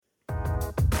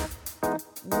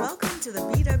Welcome to the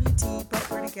BWT But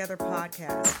We're Together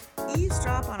podcast.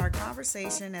 Eavesdrop on our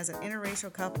conversation as an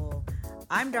interracial couple.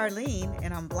 I'm Darlene,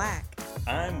 and I'm Black.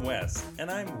 I'm Wes,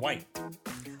 and I'm white.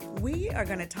 We are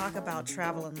going to talk about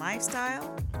travel and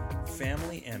lifestyle,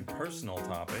 Family and personal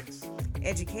topics.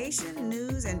 education,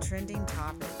 news, and trending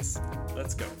topics.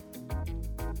 Let's go.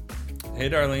 Hey,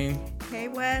 Darlene. Hey,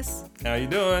 Wes. How you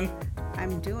doing?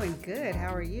 I'm doing good.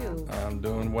 How are you? I'm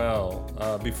doing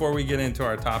well. Before we get into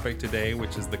our topic today,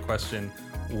 which is the question,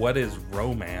 what is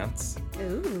romance?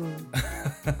 Ooh.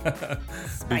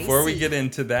 Before we Spicy. get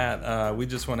into that, we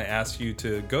just want to ask you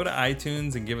to go to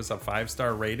iTunes and give us a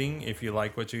 5-star rating if you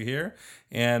like what you hear,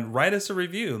 and write us a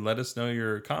review. Let us know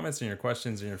your comments and your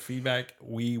questions and your feedback.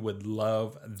 We would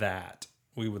love that.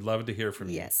 We would love to hear from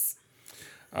you. Yes.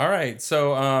 All right.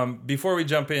 So before we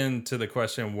jump into the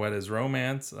question, what is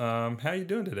romance? How are you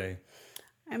doing today?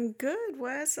 I'm good,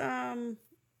 Wes. I don't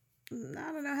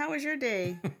know. How was your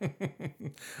day?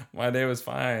 My day was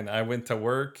fine. I went to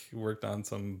work, worked on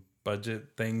some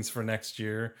budget things for next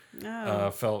year.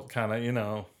 Felt kind of,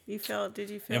 Did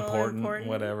you feel important,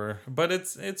 whatever. But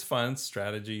it's fun.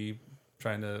 Strategy,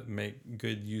 trying to make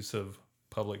good use of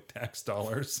public tax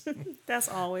dollars. That's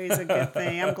always a good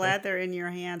thing. I'm glad they're in your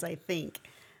hands, I think.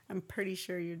 I'm pretty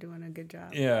sure you're doing a good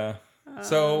job. Yeah.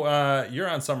 So you're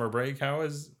on summer break. How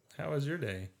was your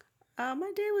day?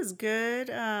 My day was good.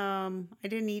 I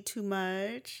didn't eat too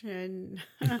much, and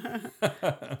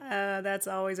that's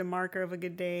always a marker of a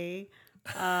good day.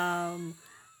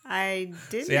 I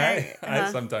didn't. See, I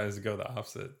sometimes go the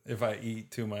opposite. If I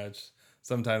eat too much,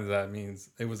 sometimes that means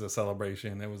it was a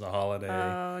celebration. It was a holiday.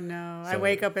 Oh, no. I So-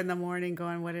 wake up in the morning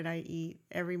going, what did I eat?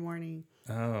 Every morning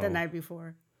Oh, the night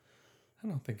before. I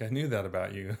don't think I knew that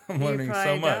about you. I'm You learning so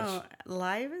probably much. don't.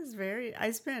 Life is I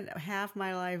spent half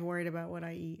my life worried about what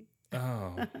I eat.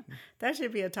 Oh, That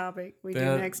should be a topic we do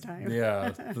that- next time.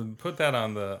 Yeah, put that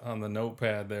on the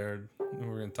notepad there.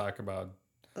 We're gonna talk about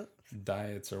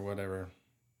diets or whatever.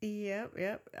 Yep.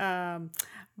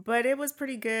 But it was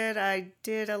pretty good. I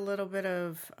did a little bit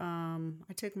of,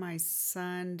 I took my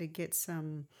son to get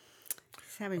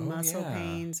he's having muscle yeah.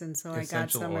 pains. And so Essential I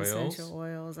got some oils. essential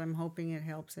oils. I'm hoping it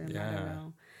helps him. I Yeah.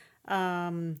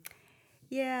 don't know.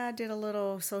 Yeah, I did a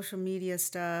little social media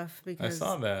stuff I because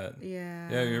saw that. yeah.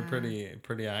 Yeah, you're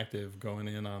pretty active going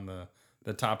in on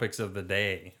the topics of the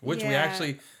day, which Yeah.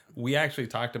 we actually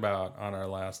talked about on our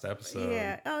last episode.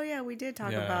 Yeah. Oh, yeah. We did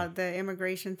talk Yeah. about the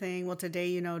immigration thing. Well,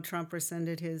 today, Trump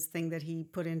rescinded his thing that he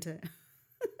put into.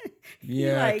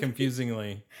 Yeah,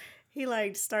 confusingly. He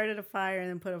started a fire and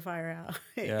then put a fire out,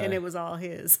 Yeah. and it was all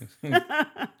his.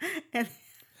 And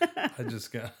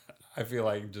I feel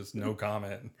like just no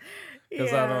comment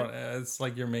because yeah. it's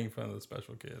like you're making fun of the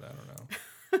special kid. I don't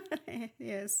know.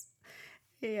 Yes.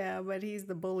 Yeah, but he's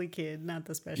the bully kid, not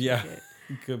the special Yeah, kid.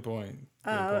 good point.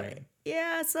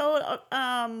 Yeah.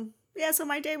 So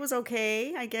my day was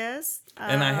okay, I guess.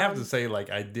 And I have to say,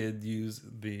 I did use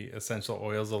the essential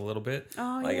oils a little bit.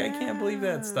 Oh, I can't believe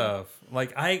that stuff.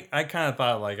 I kind of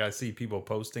thought, I see people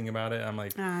posting about it. I'm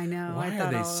like, I know. why I are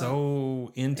thought they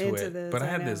so into it? this, But I I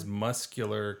had know. this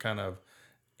muscular kind of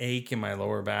ache in my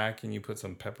lower back, and you put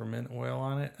some peppermint oil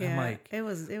on it. Yeah, I'm like, it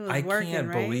was I working, can't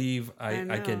right? believe I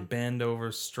know. can bend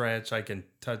over, stretch, I can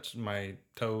touch my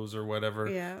toes or whatever.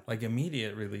 Yeah.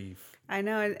 Immediate relief. I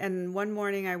know. And one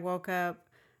morning I woke up,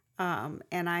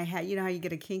 and I had, how you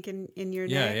get a kink in your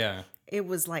neck? Yeah. It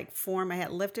was form. I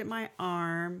had lifted my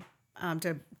arm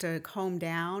to comb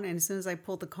down, and as soon as I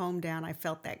pulled the comb down, I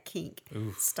felt that kink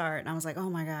start, and I was like, "Oh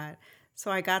my God!" So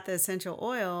I got the essential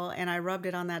oil and I rubbed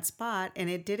it on that spot, and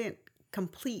it didn't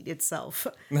complete itself.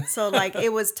 So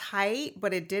it was tight,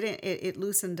 but it didn't. It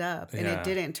loosened up, and Yeah. it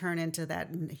didn't turn into that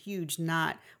huge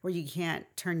knot where you can't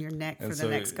turn your neck for And the so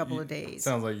next couple of days.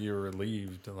 Sounds like you were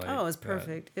relieved. Oh, it was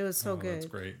perfect. It was so good. That's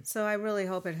great. So I really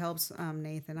hope it helps,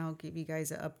 Nathan. I'll give you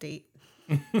guys an update.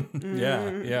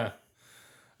 Yeah.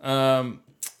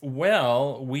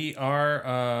 Well, we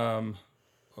are.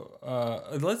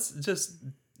 Let's just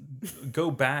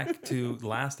go back to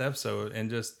last episode and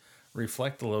just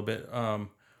reflect a little bit.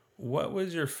 What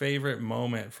was your favorite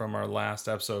moment from our last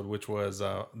episode, which was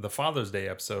the Father's Day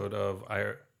episode of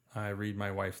I Read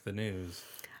My Wife the News?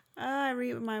 I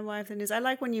read with my wife the news. I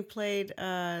like when you played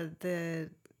the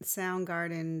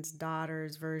Soundgarden's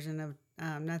daughter's version of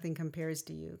Nothing Compares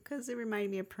to You, because it reminded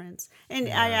me of Prince. And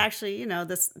I actually,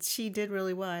 she did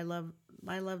really well. I love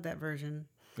that version.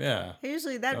 Yeah.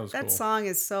 Usually that that cool. song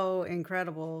is so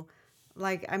incredible.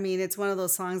 It's one of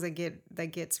those songs that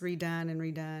gets redone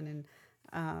and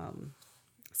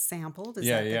sampled. Is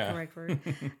that the correct word?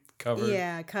 Covered.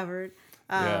 Yeah, covered.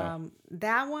 Yeah.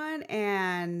 That one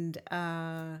and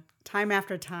Time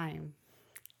After Time.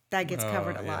 That gets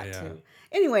covered a lot too.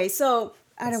 Anyway, so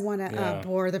I don't want to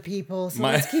bore the people, so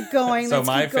let's keep going. So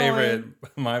my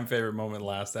favorite moment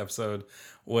last episode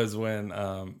was when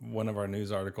one of our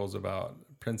news articles about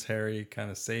Prince Harry kind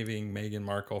of saving Meghan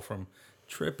Markle from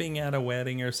tripping at a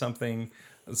wedding or something.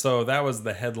 So that was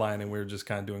the headline, and we were just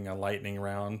kind of doing a lightning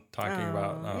round, talking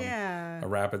about a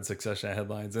rapid succession of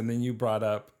headlines. And then you brought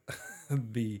up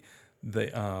the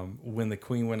when the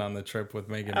Queen went on the trip with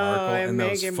Meghan Markle, and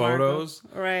those photos,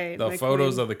 right? The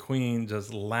photos of the Queen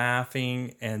just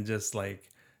laughing and just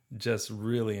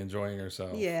really enjoying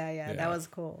herself. Yeah, that was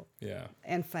cool. Yeah,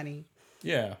 and funny.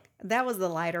 Yeah, that was the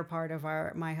lighter part of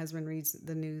my husband reads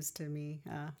the news to me.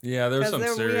 Yeah, there's some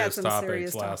serious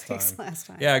topics last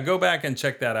time. Yeah, go back and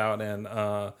check that out, and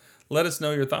let us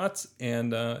know your thoughts.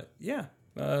 And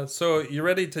so you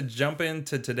ready to jump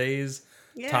into today's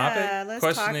topic?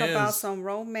 Let's talk about some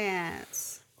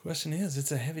romance. Question is,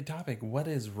 it's a heavy topic. What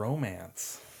is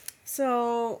romance?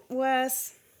 So,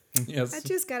 Wes, yes, I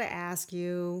just got to ask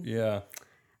you. Yeah.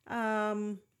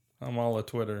 I'm all a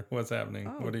Twitter. What's happening?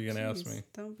 What are you going to ask me?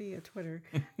 Don't be a Twitter.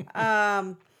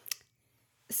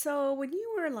 So when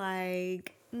you were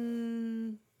like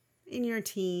in your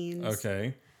teens.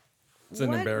 Okay. It's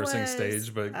an embarrassing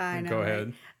stage, but go ahead.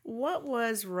 Right? What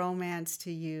was romance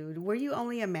to you? Were you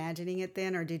only imagining it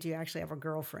then, or did you actually have a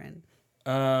girlfriend?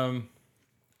 I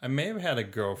may have had a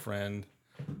girlfriend,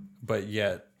 but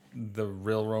yet the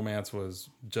real romance was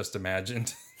just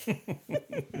imagined.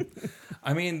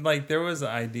 I mean, like, there was the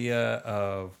idea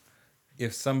of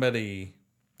if somebody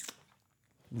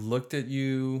looked at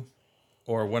you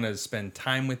or wanted to spend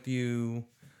time with you,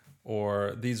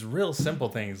 or these real simple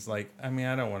things. Like, I mean,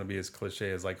 I don't want to be as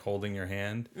cliche as like holding your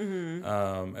hand.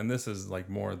 Mm-hmm. And this is like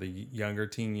more the younger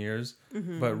teen years,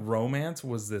 but romance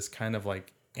was this kind of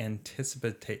like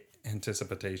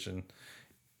anticipation,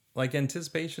 like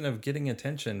anticipation of getting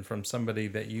attention from somebody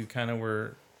that you kind of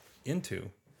were into.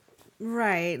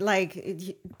 Right. Like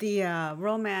the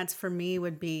romance for me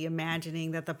would be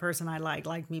imagining that the person I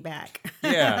liked me back.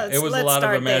 Yeah. It was a lot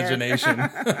of imagination.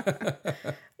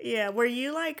 Yeah. Were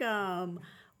you like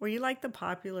the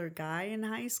popular guy in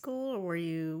high school, or were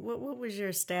you, what was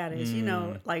your status? You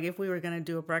know, like if we were going to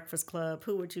do a breakfast club,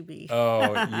 who would you be?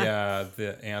 Oh, yeah.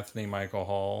 The Anthony Michael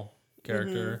Hall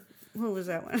character. Who was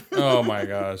that one? Oh my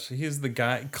gosh. He's the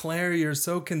guy. Claire, you're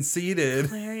so conceited.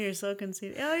 Claire, you're so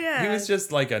conceited. Oh, yeah. He was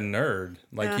just like a nerd.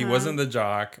 Like he wasn't the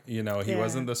jock, you know, he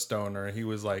wasn't the stoner. He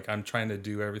was like, I'm trying to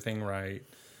do everything right.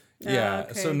 Yeah.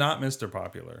 Okay. So not Mr.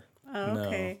 Popular. Oh,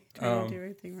 okay. No. Trying to do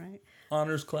everything right.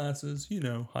 Honors classes, you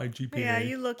know, high GPA. Yeah,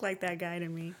 you look like that guy to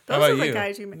me. Those How about are the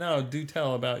guys you No, do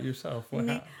tell about yourself.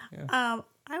 Me?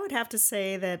 I would have to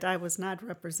say that I was not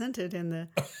represented in the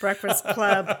Breakfast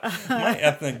Club. My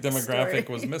ethnic demographic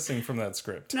was missing from that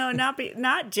script. No, not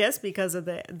just because of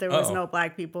there was no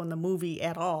black people in the movie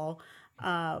at all.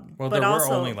 Well, but there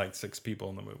were only like 6 people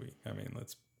in the movie. I mean,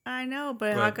 I know,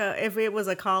 but if it was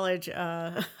a college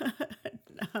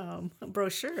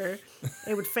brochure,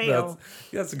 it would fail.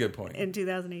 That's a good point. In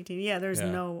 2018, there's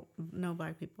no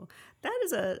black people. That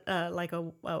is a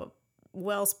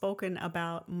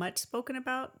much spoken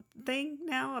about thing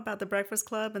now about the Breakfast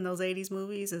Club and those 80s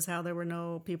movies is how there were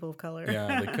no people of color.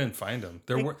 Yeah, they couldn't find them.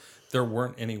 There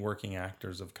weren't any working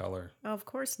actors of color. Of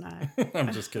course not.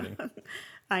 I'm just kidding.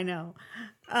 I know.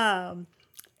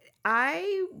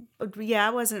 I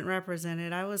wasn't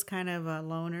represented. I was kind of a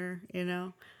loner, you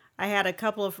know. I had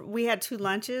we had 2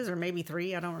 lunches or maybe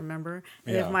 3, I don't remember.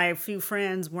 And if my few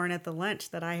friends weren't at the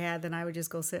lunch that I had, then I would just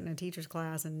go sit in a teacher's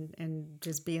class and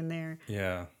just be in there.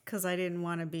 Yeah. Because I didn't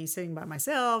want to be sitting by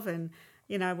myself, and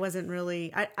you know, I wasn't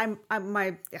really. I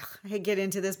get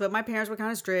into this, but my parents were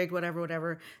kind of strict,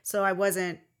 whatever. So I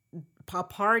wasn't a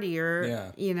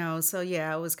partier, you know. So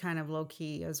it was kind of low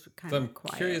key. I was kind of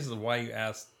quiet. I'm curious as to why you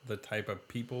asked the type of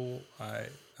people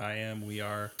we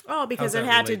are. Oh, because it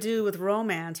had to do with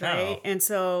romance, right? Oh. And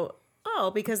so,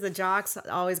 because the jocks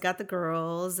always got the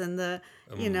girls, and the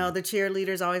the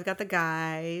cheerleaders always got the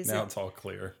guys. Now it's all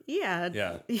clear. Yeah.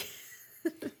 Yeah.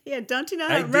 Yeah. Don't you know?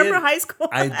 Remember high school?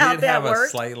 I did have a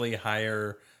slightly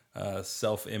higher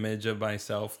self-image of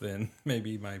myself than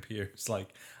maybe my peers.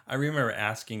 Like, I remember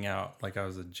asking out, like I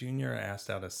was a junior, I asked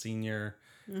out a senior,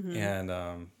 and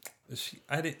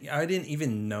I didn't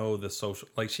even know the social,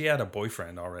 like she had a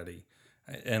boyfriend already,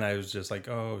 and I was just like,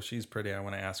 oh, she's pretty, I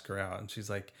want to ask her out, and she's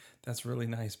like, that's really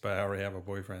nice, but I already have a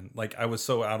boyfriend. Like, I was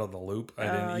so out of the loop, I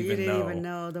didn't even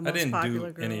know the most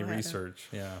popular girl. I didn't do any research.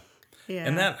 Yeah,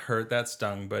 and that hurt, that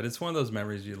stung, but it's one of those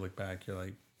memories you look back, you're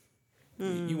like,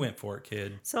 You went for it,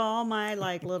 kid. So all my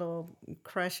like little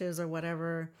crushes or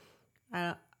whatever,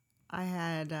 I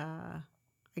had.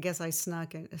 I guess I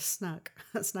snuck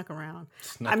around.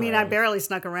 Snuck I mean, I around. barely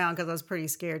snuck around because I was pretty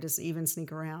scared to even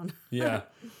sneak around. Yeah.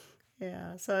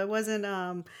 Yeah, so it wasn't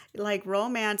like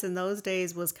romance in those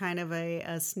days was kind of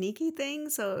a sneaky thing,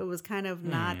 so it was kind of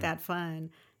not that fun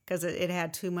because it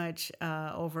had too much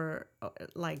over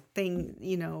like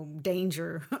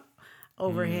danger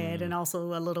overhead and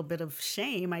also a little bit of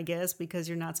shame, I guess, because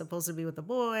you're not supposed to be with a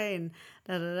boy and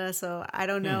da da da. So I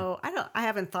don't know. I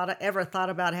haven't ever thought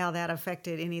about how that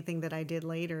affected anything that I did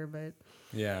later, but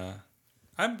Yeah.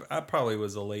 I probably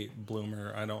was a late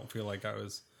bloomer. I don't feel like I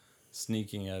was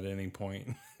sneaking at any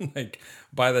point. Like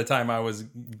by the time I was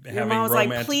your having mom was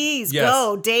romance, like, "Please Yes.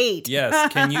 go date."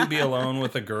 Yes, can you be alone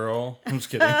with a girl? I'm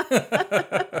just kidding.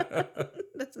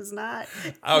 This is not.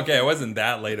 Okay, I wasn't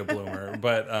that late a bloomer,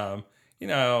 but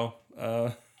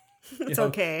It's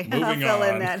okay. I moving fell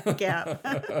in on. that gap.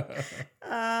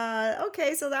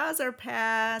 Okay, so that was our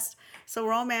past. So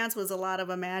romance was a lot of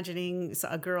imagining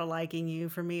a girl liking you.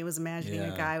 For me, it was imagining a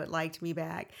Yeah. guy would liked me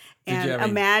back, Did and you have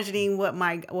any- imagining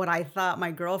what I thought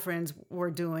my girlfriends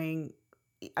were doing.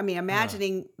 I mean,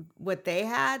 imagining what they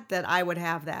had that I would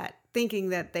have that, thinking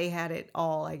that they had it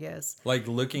all. I guess. Like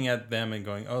looking at them and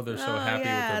going, "Oh, they're so Oh, happy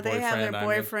yeah, with their they boyfriend." have their I'm just-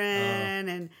 boyfriend,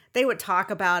 and they would talk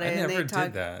about I it. and never they talk.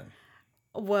 did that.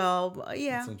 Well,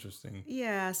 yeah. That's interesting.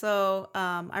 Yeah, so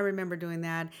I remember doing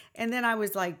that, and then I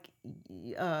was like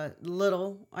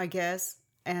little, I guess,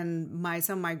 and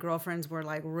some of my girlfriends were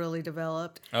like really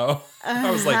developed. Oh,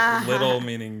 I was like little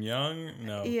meaning young.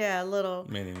 No, Yeah, little.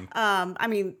 meaning I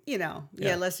mean, Yeah.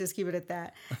 let's just keep it at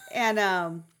that.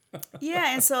 And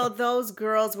yeah, and so those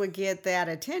girls would get that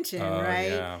attention, Oh,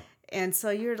 right? yeah. And so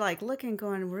you're like looking,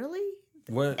 going, really?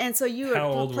 What? And so you how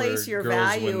would old place were your girls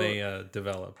value. when they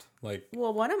developed? Like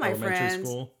Well, one of my elementary friends.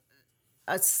 school.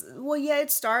 Well, yeah, it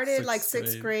started Sixth like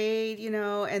sixth grade,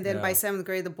 and then by Yeah. seventh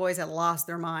grade, the boys had lost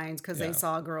their minds because Yeah. they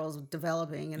saw girls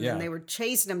developing, and Yeah. then they were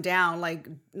chasing them down, like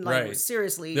Right.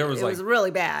 seriously, There was, it like, was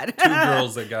really bad. Two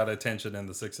girls that got attention in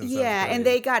the sixth and seventh Yeah, grade. and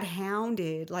they got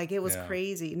hounded, like it was Yeah.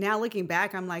 crazy. Now looking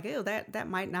back, I'm like, ew, that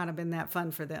might not have been that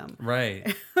fun for them, Right.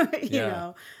 you Yeah.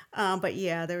 know. But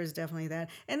yeah, there was definitely that.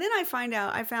 And then I found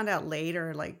out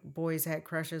later, like boys had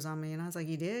crushes on me, and I was like,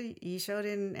 you did? You sure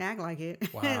didn't act like it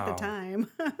at the Wow. time.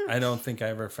 I don't think I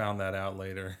ever found that out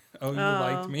later. Oh, you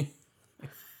liked me?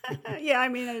 Yeah, I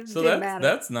mean, it So didn't that's matter.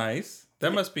 that's nice.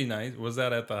 That must be nice. Was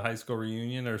that at the high school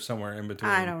reunion or somewhere in between?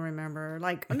 I don't remember.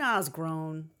 Like, no, I was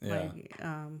grown. Yeah. Like,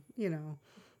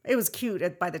 it was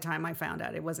cute by the time I found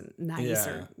out. It wasn't nice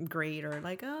Yeah. or great or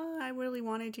like, oh, I really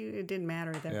wanted you. It didn't matter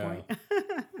at that Yeah. point.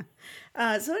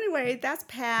 So anyway, that's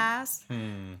past.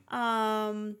 I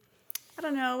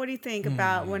don't know. What do you think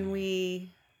about when we?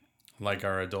 Like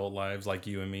our adult lives, like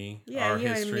you and me, Yeah, our you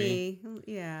history. and me.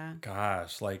 Yeah.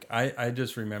 Gosh, like I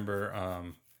just remember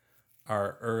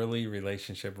our early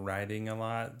relationship, writing a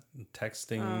lot,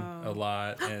 texting a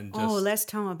lot, and just Oh, let's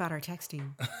tell them about our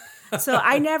texting. So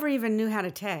I never even knew how to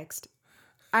text.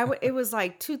 It was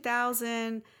like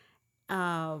 2005.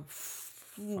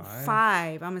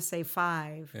 I'm gonna say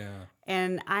 5. yeah.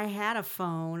 And I had a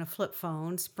flip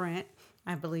phone, Sprint,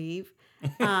 I believe.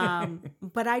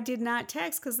 But I did not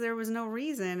text because there was no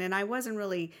reason, and I was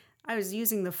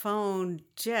using the phone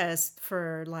just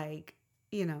for like,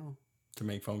 To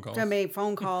make phone calls. to make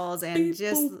phone calls and Beep,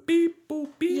 just boop, beep, boop,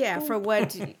 beep, yeah, boop. for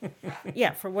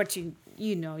what you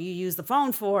use the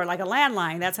phone for, like a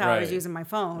landline. That's how I was Right. using my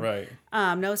phone. Right.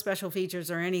 No special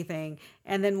features or anything.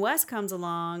 And then Wes comes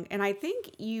along, and I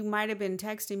think you might have been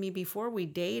texting me before we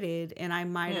dated, and I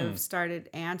might have started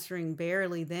answering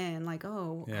barely then, like,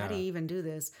 oh, how do Yeah. you even do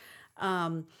this?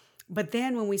 But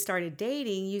then when we started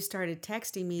dating, you started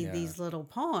texting me Yeah. these little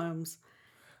poems.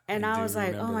 And I I do was like,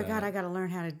 oh remember my God, that. I got to learn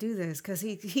how to do this because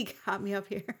he got me up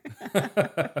here.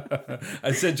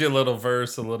 I sent you a little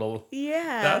verse, a little.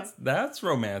 Yeah. That's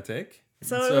romantic.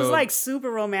 So it was like super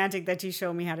romantic that you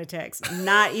showed me how to text.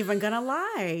 Not even gonna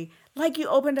lie. Like you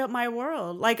opened up my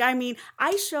world. Like, I mean,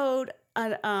 I showed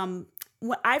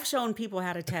I've shown people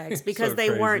how to text because So they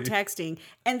weren't crazy. texting,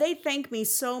 and they thank me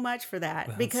so much for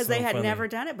that because so they had funny. never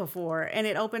done it before, and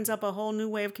it opens up a whole new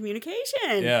way of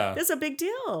communication. Yeah. This is a big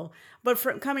deal.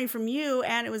 But coming from you,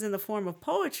 and it was in the form of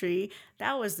poetry,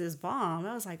 that was this bomb.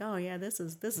 I was like, oh yeah, this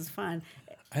is fun.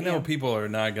 I know Yeah. people are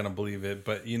not going to believe it,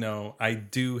 but I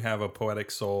do have a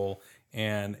poetic soul,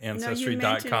 and mentioned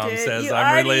Ancestry.com it. says You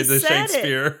I'm already related to said it.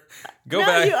 Shakespeare. Go No,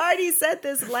 back. you already said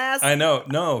this last. I know.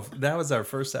 No, that was our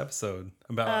first episode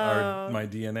about my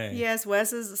DNA. Yes,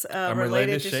 Wes is I'm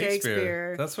related to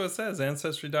Shakespeare. That's what it says,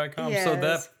 Ancestry.com. Yes.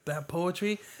 So that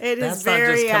poetry, It is that's not just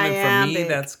very coming from me, iambic.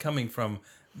 that's coming from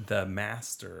the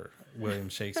master, William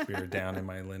Shakespeare, down in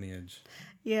my lineage.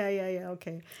 Yeah.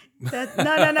 Okay.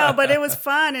 No. But it was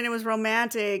fun and it was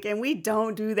romantic, and we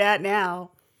don't do that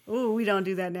now. Ooh, we don't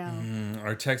do that now.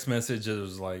 Our text message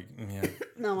is like, yeah,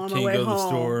 No, I'm on my can't way go to the home.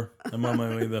 store. I'm on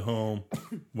my way to home.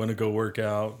 Want to go work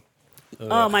out.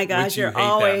 Oh my Which gosh, you you're hate that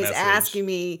always message. asking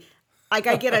me. Like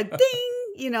I get a ding.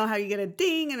 You know how you get a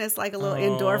ding and it's like a little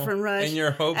endorphin rush. and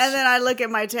your hopes- And then I look at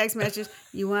my text message.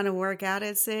 You want to work out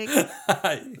at 6? No,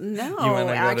 You want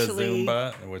to go actually, to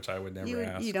Zumba, which I would never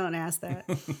ask. you don't ask that.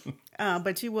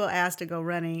 But you will ask to go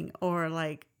running or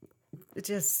like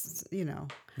just,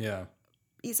 Yeah.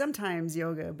 sometimes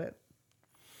yoga, but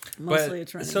mostly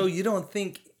it's running. So you don't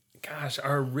think, gosh,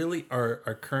 our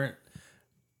current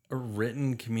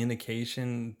written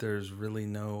communication, there's really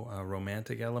no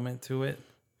romantic element to it?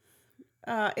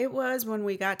 It was when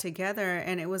we got together,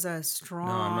 and it was a strong,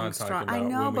 No, I'm not talking I about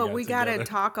know, when we but got we got to together.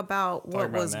 talk about what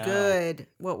about was now. good.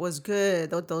 What was good?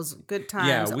 Those good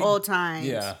times, old times.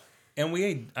 Yeah.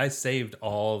 And I saved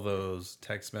all those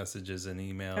text messages and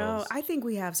emails. Oh, I think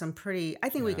we have some pretty. I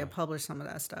think we could publish some of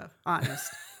that stuff.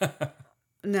 Honest.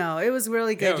 No, it was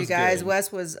really good, it you was guys. good.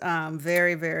 Wes was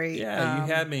very, very. Yeah,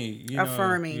 you had me.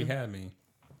 affirming. You had me.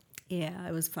 Yeah,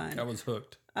 it was fun. I was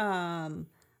hooked.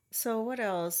 So what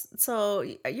else? So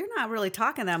you're not really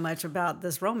talking that much about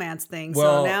this romance thing.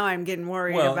 Well- so now I'm getting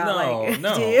worried Well, about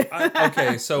no. do you-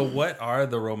 Okay, so what are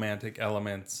the romantic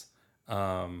elements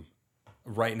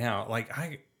right now? Like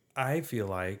I feel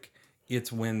like it's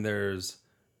when there's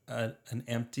an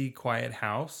empty, quiet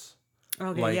house.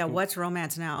 Okay, Like- yeah. What's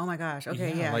romance now? Oh my gosh.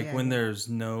 Okay, yeah. like yeah. when there's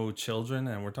no children,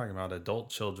 and we're talking about adult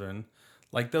children,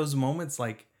 like those moments,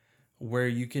 like where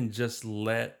you can just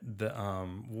let the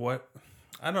what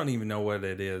I don't even know what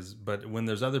it is, but when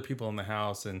there's other people in the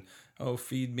house and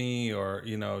feed me, or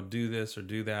do this or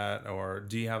do that, or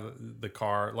do you have the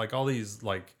car, like all these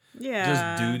like Yeah.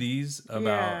 just duties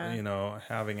about Yeah.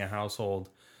 having a household.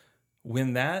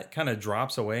 When that kind of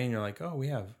drops away and you're like, oh, we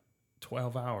have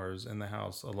 12 hours in the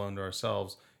house alone to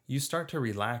ourselves, you start to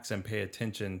relax and pay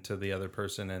attention to the other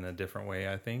person in a different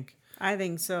way, I think. I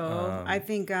think so. I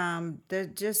think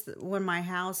that just when my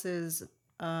house is,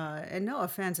 and no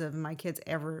offense if my kids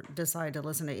ever decide to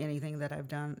listen to anything that I've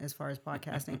done as far as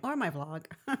podcasting or my vlog,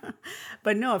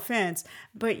 but no offense.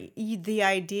 But the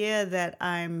idea that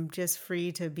I'm just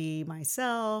free to be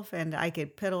myself and I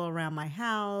could piddle around my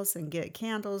house and get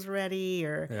candles ready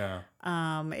or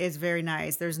Yeah. is very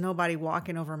nice. There's nobody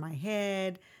walking over my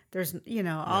head. There's,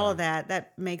 all of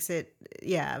that makes it,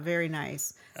 very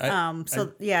nice.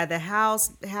 The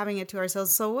house, having it to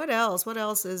ourselves. So what else? What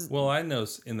else is? Well, I know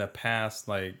in the past,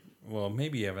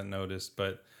 maybe you haven't noticed,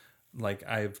 but like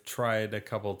I've tried a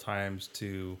couple times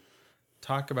to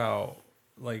talk about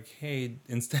like, hey,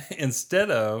 instead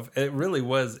of, it really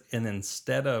was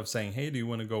instead of saying, hey, do you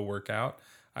want to go work out?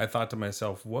 I thought to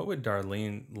myself, what would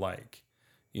Darlene like?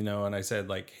 And I said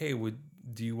like, hey,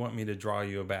 do you want me to draw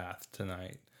you a bath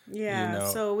tonight? Yeah,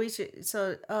 so we should.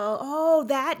 So,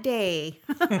 that day,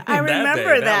 I That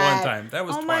remember day, that. that one time. That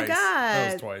was oh twice. my god,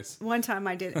 That was twice. One time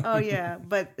I did. Oh yeah,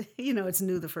 but it's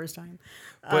new the first time.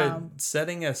 But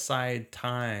setting aside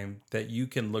time that you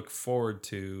can look forward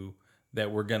to,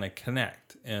 that we're gonna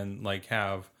connect and like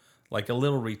have like a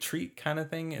little retreat kind of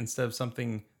thing instead of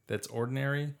something that's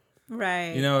ordinary.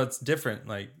 Right. It's different.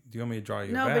 Like, do you want me to draw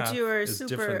you a bath? No, but you were it's super.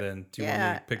 different than do you want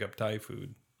me to pick up Thai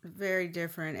food? Very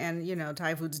different, and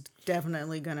Thai food's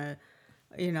definitely gonna,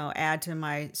 add to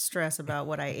my stress about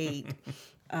what I ate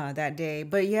that day.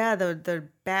 But yeah, the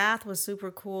bath was super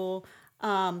cool.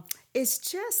 It's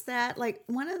just that, like,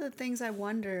 one of the things I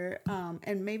wonder,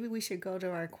 and maybe we should go to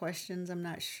our questions. I'm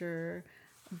not sure,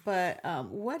 but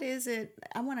what is it?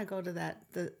 I want to go to that.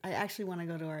 I actually want to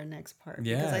go to our next part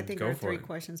because I think go our for 3 it.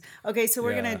 questions. Okay, so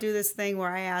we're Yeah. gonna do this thing where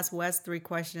I ask Wes 3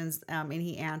 questions, and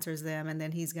he answers them, and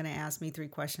then he's gonna ask me 3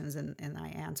 questions, and I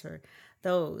answer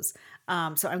those. So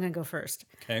I'm gonna go first.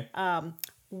 Okay.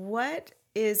 What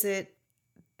is it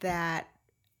that?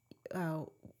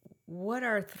 What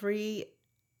are 3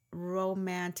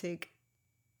 romantic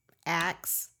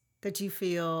acts that you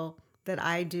feel that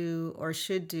I do or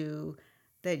should do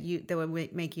that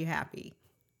would make you happy?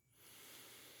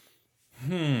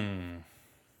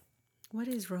 What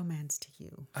is romance to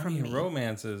you? I mean,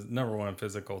 romance is number one,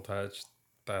 physical touch.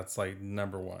 That's like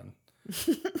number one.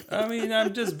 I mean,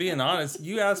 I'm just being honest.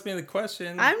 You asked me the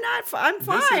question. I'm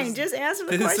fine. Just answer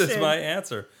the question. This is my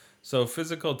answer. So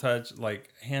physical touch,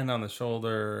 like hand on the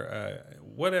shoulder,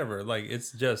 whatever. Like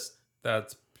it's just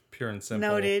that's pure and simple.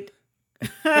 Noted.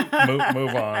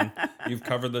 Move on. You've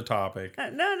covered the topic.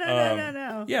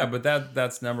 No. Yeah, but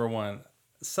that's number one.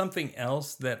 Something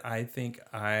else that I think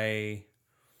I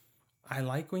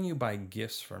like when you buy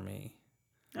gifts for me.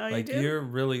 Oh, like you do? you're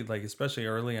really like, especially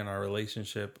early in our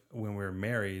relationship when we were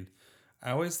married,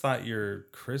 I always thought your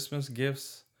Christmas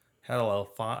gifts had a lot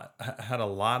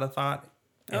of thought.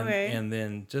 And, Okay. and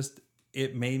then just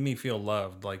it made me feel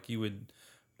loved. Like you would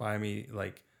buy me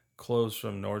like clothes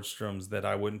from Nordstrom's that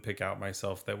I wouldn't pick out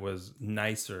myself that was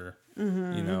nicer.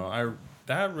 Mm-hmm. You know,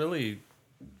 that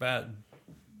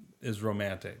is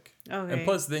romantic. Okay. And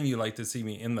plus then you like to see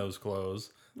me in those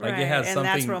clothes. Like right. it has and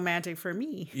something that's romantic for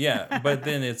me. Yeah, but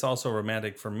then it's also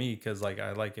romantic for me because like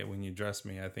I like it when you dress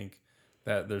me. I think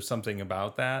that there's something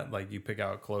about that. Like you pick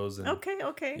out clothes and Okay.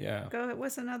 Yeah. Go ahead.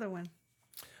 What's another one?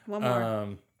 One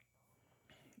more.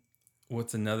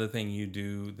 What's another thing you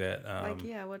do that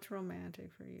what's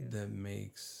romantic for you?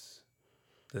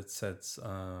 That sets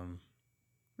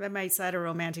That might set a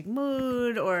romantic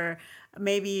mood, or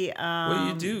maybe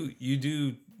well, you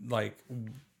do like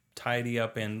tidy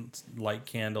up and light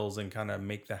candles and kind of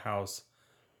make the house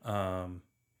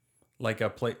like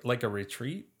a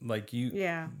retreat. Like you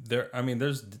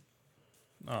there's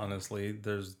honestly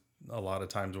there's a lot of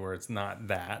times where it's not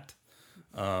that.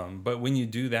 But when you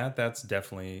do that, that's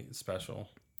definitely special.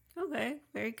 Okay,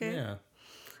 very good. Yeah.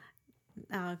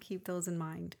 I'll keep those in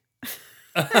mind.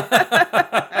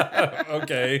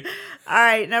 Okay. All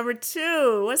right, number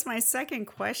 2. What's my second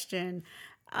question?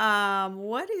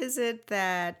 What is it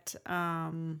that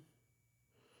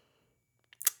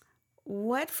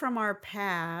what from our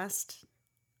past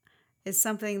is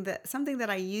something that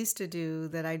I used to do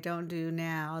that I don't do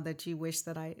now that you wish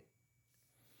that I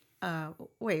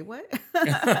wait, what?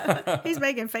 He's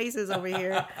making faces over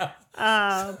here.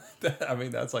 I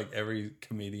mean, that's like every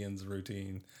comedian's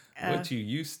routine. What you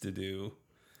used to do.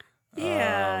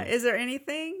 Yeah. Is there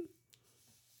anything?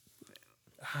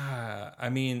 I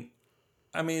mean,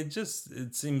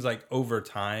 it seems like over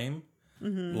time,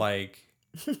 like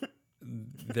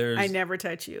there's. I never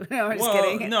touch you. No, I'm just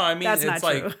kidding. No, I mean, that's it's not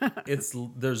like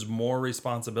true. there's more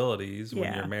responsibilities when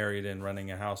Yeah. you're married and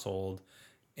running a household.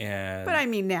 And but I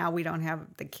mean, now we don't have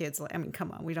the kids. I mean,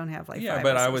 come on, we don't have like. Yeah, 5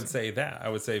 but or I 6. would say that. I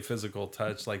would say physical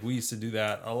touch. Like we used to do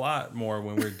that a lot more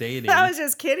when we were dating. I was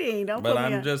just kidding. Don't. But put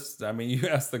me I'm just. I mean, you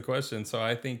asked the question, so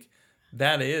I think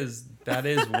that is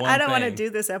one. I don't want to do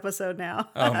this episode now.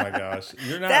 Oh my gosh,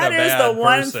 you're not. That a is bad the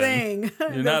one person. thing.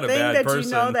 You're the not a thing bad that person.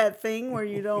 you know, that thing where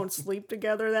you don't sleep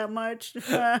together that much.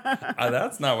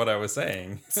 That's not what I was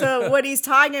saying. So what he's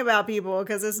talking about, people,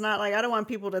 because it's not like I don't want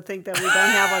people to think that we don't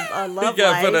have a love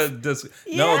life.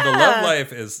 No, the love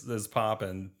life is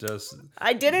popping. Just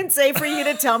I didn't say for you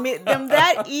to tell me them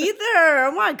that either.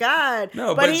 Oh my God.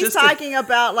 No, but but he's talking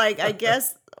about like I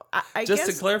guess. Just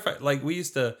to clarify, like we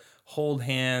used to hold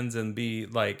hands and be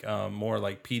like more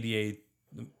like PDA.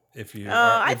 If you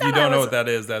don't know what that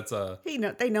is, that's a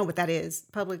they know what that is.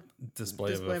 Public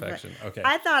display of affection. Okay.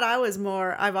 I thought I was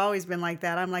more. I've always been like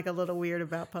that. I'm like a little weird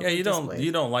about public. Yeah,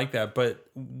 you don't like that, but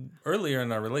earlier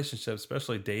in our relationship,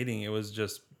 especially dating, it was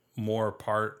just more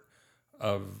part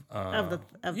of the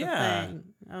thing.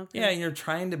 Okay. Yeah, and you're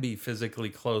trying to be physically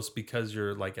close because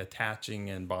you're like attaching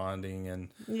and bonding and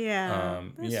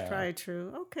that's probably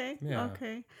true. Okay. Yeah.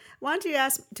 Okay. Why don't you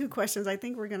ask 2 questions? I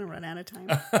think we're gonna run out of time.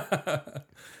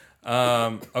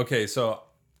 Okay, so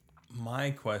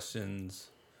my questions,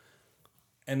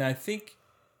 and I think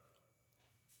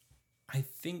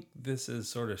this is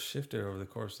sort of shifted over the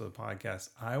course of the podcast.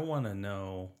 I want to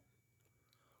know,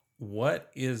 what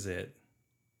is it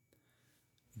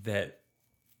that,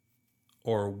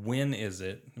 or when is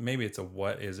it, maybe it's a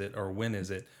what is it, or when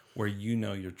is it where you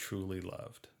know you're truly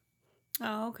loved?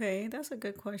 Oh, okay. That's a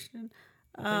good question.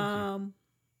 Thank you.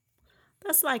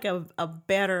 That's like a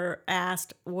better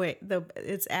asked way.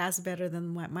 It's asked better than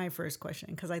my first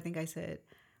question, because I think I said,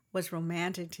 "What's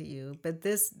romantic to you?" But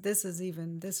this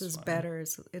is better.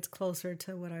 It's closer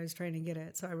to what I was trying to get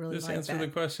at. So I really just like answer that. the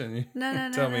question. No.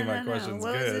 Tell me my question's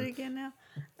What good. was it again now?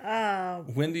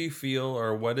 When do you feel,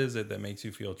 or what is it that makes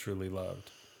you feel truly loved?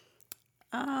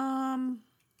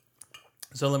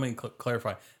 So let me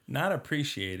clarify. Not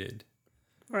appreciated,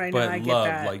 right? But I get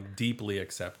loved, that. like deeply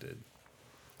accepted.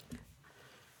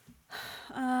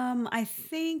 I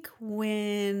think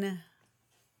when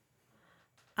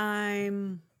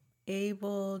I'm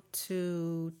able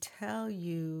to tell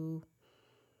you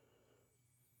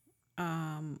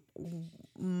my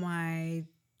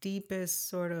deepest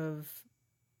sort of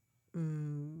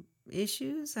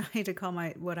issues. I hate to call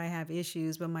what I have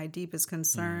issues, but my deepest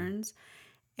concerns.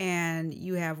 And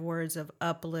you have words of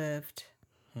uplift,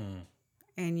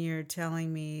 and you're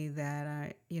telling me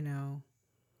that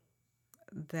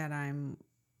that I'm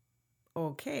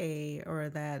okay, or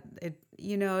that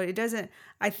it doesn't.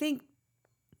 I think,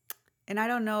 and I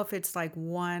don't know if it's like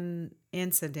one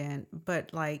incident,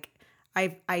 but like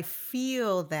I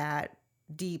feel that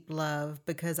deep love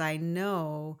because I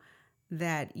know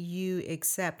that you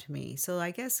accept me. So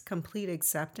I guess complete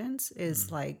acceptance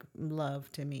is like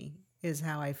love to me, is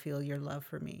how I feel your love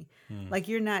for me. Like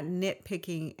you're not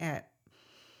nitpicking at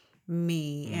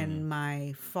me and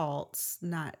my faults,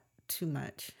 not too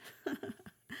much.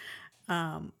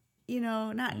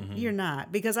 You're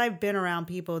not, because I've been around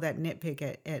people that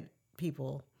nitpick at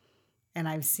people, and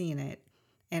I've seen it,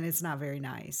 and it's not very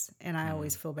nice, and I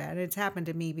always feel bad. It's happened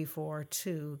to me before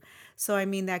too. So I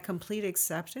mean, that complete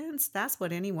acceptance, that's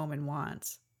what any woman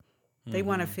wants. They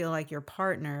want to feel like your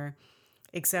partner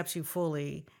accepts you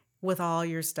fully with all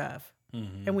your stuff.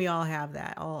 And we all have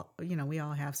that. We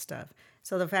all have stuff.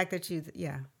 So the fact that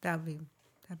that'd be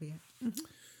it.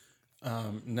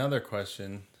 Another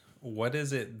question. What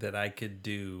is it that I could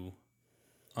do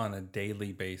on a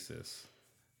daily basis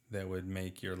that would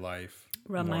make your life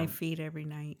Rub my feet every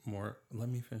night. Let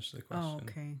me finish the question. Oh,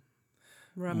 okay.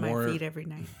 Rub my feet every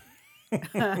night.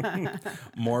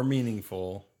 More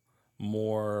meaningful,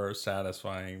 more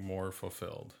satisfying, more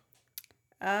fulfilled.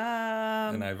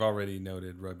 And I've already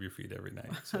noted rub your feet every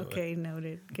night. So okay,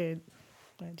 noted. Good.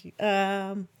 Glad you.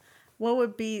 What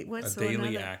would be what's a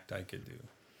daily act I could do?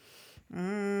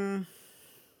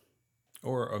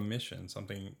 Or a mission,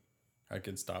 something I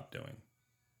could stop doing.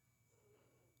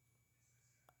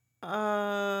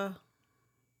 I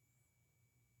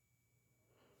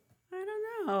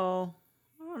don't know.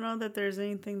 I don't know that there's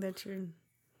anything that you're.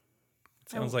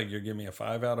 Sounds like you're giving me a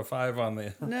 5 out of 5 on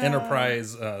the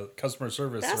enterprise customer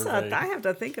service survey. I have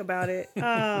to think about it.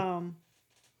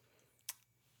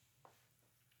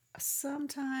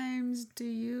 Sometimes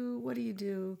what do you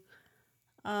do?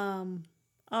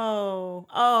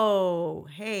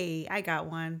 Hey, I got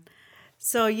one.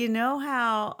 So you know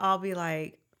how I'll be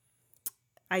like,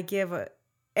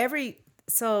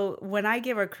 so when I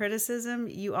give a criticism,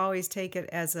 you always take it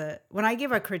when I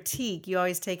give a critique, you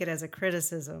always take it as a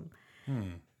criticism.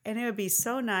 And it would be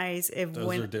so nice if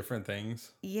those are different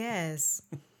things. Yes.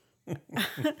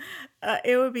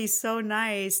 It would be so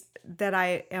nice that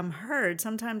I am heard.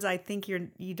 Sometimes I think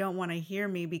you don't want to hear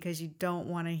me because you don't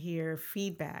want to hear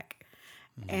feedback.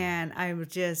 And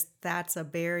that's a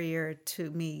barrier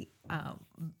to me.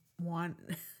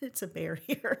 It's a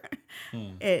barrier.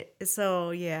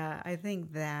 I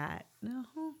think that.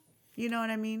 You know what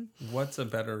I mean? What's a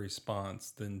better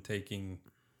response than taking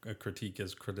a critique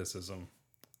as criticism?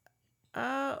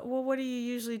 Well, what do you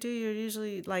usually do? You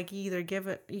usually like you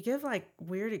give like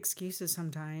weird excuses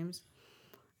sometimes,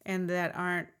 and that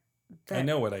aren't. I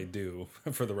know what I do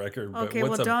for the record, but okay,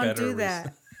 what's well, don't do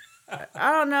that.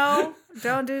 I don't know.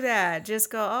 Don't do that.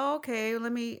 Just go. Oh, okay.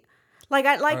 Let me. Like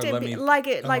I'd like to be like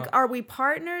it. Like, are we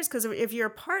partners? Because if you're a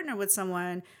partner with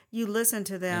someone, you listen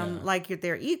to them like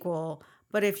they're equal.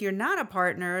 But if you're not a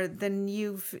partner, then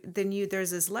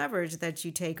there's this leverage that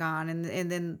you take on, and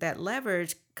then that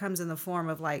leverage comes in the form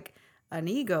of like an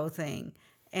ego thing,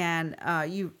 and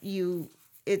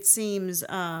it seems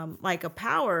like a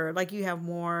power, like you have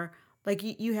more, like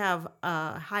you have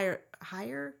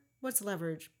higher. What's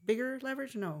leverage? Bigger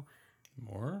leverage? No.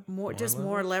 More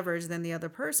leverage than the other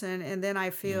person, and then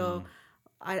I feel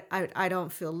I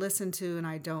don't feel listened to, and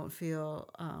I don't feel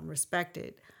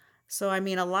respected. So I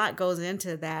mean, a lot goes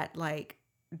into that, like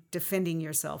defending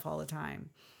yourself all the time.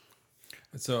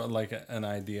 So like an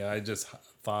idea I just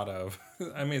thought of.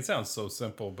 I mean, it sounds so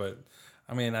simple, but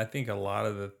I mean, I think a lot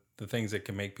of the things that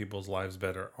can make people's lives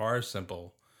better are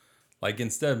simple. Like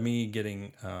instead of me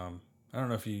getting, I don't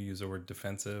know if you use the word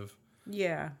defensive.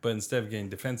 Yeah. But instead of getting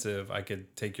defensive, I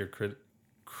could take your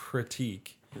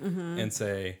critique and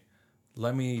say,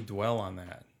 let me dwell on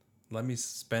that. Let me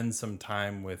spend some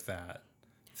time with that.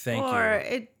 Thank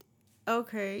you.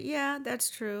 Okay, yeah,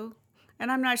 that's true.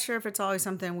 And I'm not sure if it's always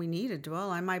something we need to dwell.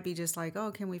 I might be just like,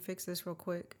 oh, can we fix this real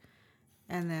quick?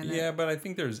 And then but I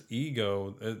think there's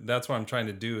ego. That's what I'm trying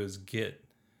to do is get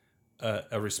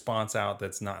a response out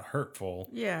that's not hurtful.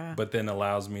 Yeah. But then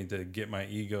allows me to get my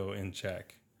ego in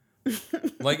check.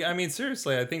 Like, I mean,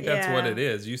 seriously, I think that's what Yeah. it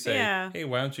is. You say, Yeah. hey,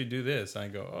 why don't you do this? I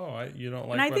go, oh, you don't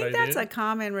like And I what think that's did? a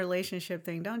common relationship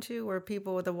thing, don't you? Where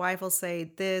the wife will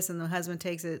say this, and the husband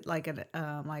takes it like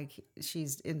like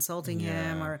she's insulting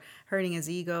him Yeah. or hurting his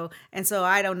ego. And so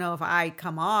I don't know if I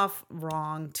come off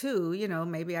wrong too.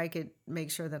 Maybe I could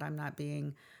make sure that I'm not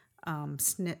being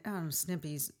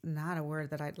snippy's not a word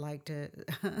that I'd like to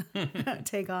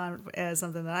take on as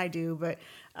something that I do, but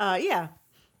yeah.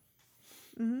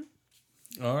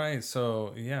 All right.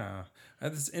 So, yeah.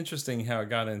 It's interesting how it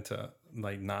got into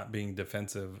like not being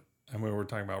defensive. I mean, we're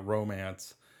talking about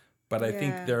romance, but I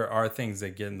think Yeah. there are things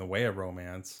that get in the way of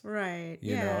romance, Right.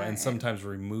 you know, yeah. and sometimes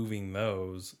removing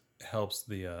those helps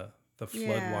the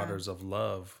floodwaters of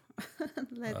love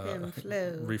Let them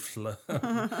flow.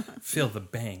 fill the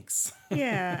banks.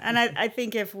 Yeah, and I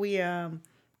think if we I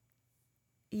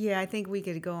think we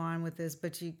could go on with this,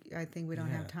 but I think we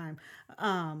don't have time.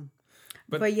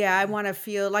 But yeah, I want to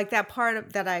feel like that part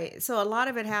of that so a lot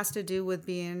of it has to do with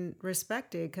being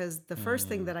respected, because the first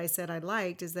thing that I said I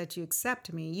liked is that you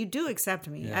accept me. You do accept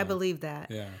me. Yeah. I believe that.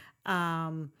 Yeah.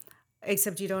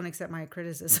 Except you don't accept my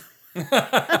criticism.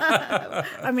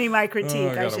 I mean, my critique,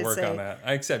 I I gotta should work say. on that.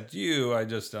 I accept you. I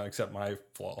just don't accept my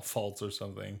faults or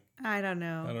something. I don't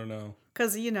know. I don't know.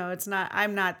 Because it's not.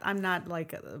 I'm not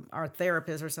like our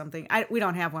therapist or something. We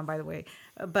don't have one, by the way.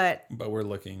 But we're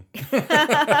looking.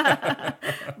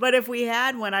 but if we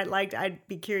had one, I'd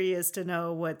be curious to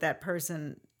know what that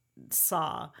person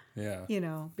saw. Yeah.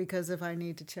 Because if I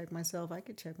need to check myself, I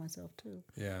could check myself too.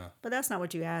 Yeah. But that's not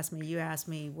what you asked me. You asked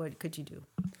me what could you do.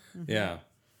 Mm-hmm. Yeah.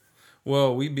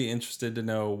 Well, we'd be interested to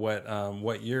know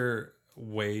what your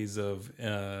ways of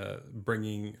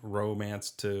bringing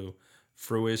romance to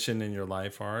fruition in your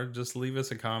life are. Just leave us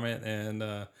a comment and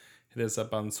hit us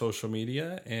up on social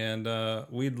media, and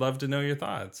we'd love to know your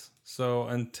thoughts. So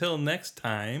until next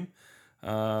time,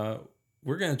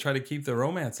 we're going to try to keep the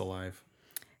romance alive.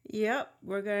 Yep,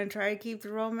 we're gonna try to keep the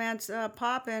romance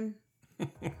popping. All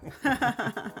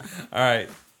right.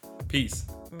 Peace.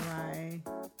 Bye.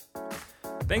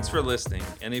 Thanks for listening.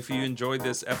 And if you enjoyed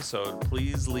this episode,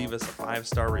 please leave us a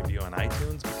 5-star review on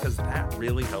iTunes, because that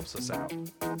really helps us out.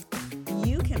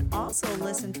 You can also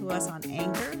listen to us on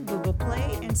Anchor, Google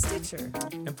Play, and Stitcher.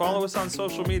 And follow us on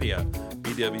social media,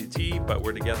 BWT, but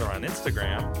we're together on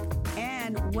Instagram.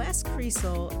 And Wes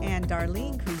Creasel and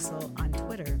Darlene Creasel on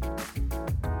Twitter.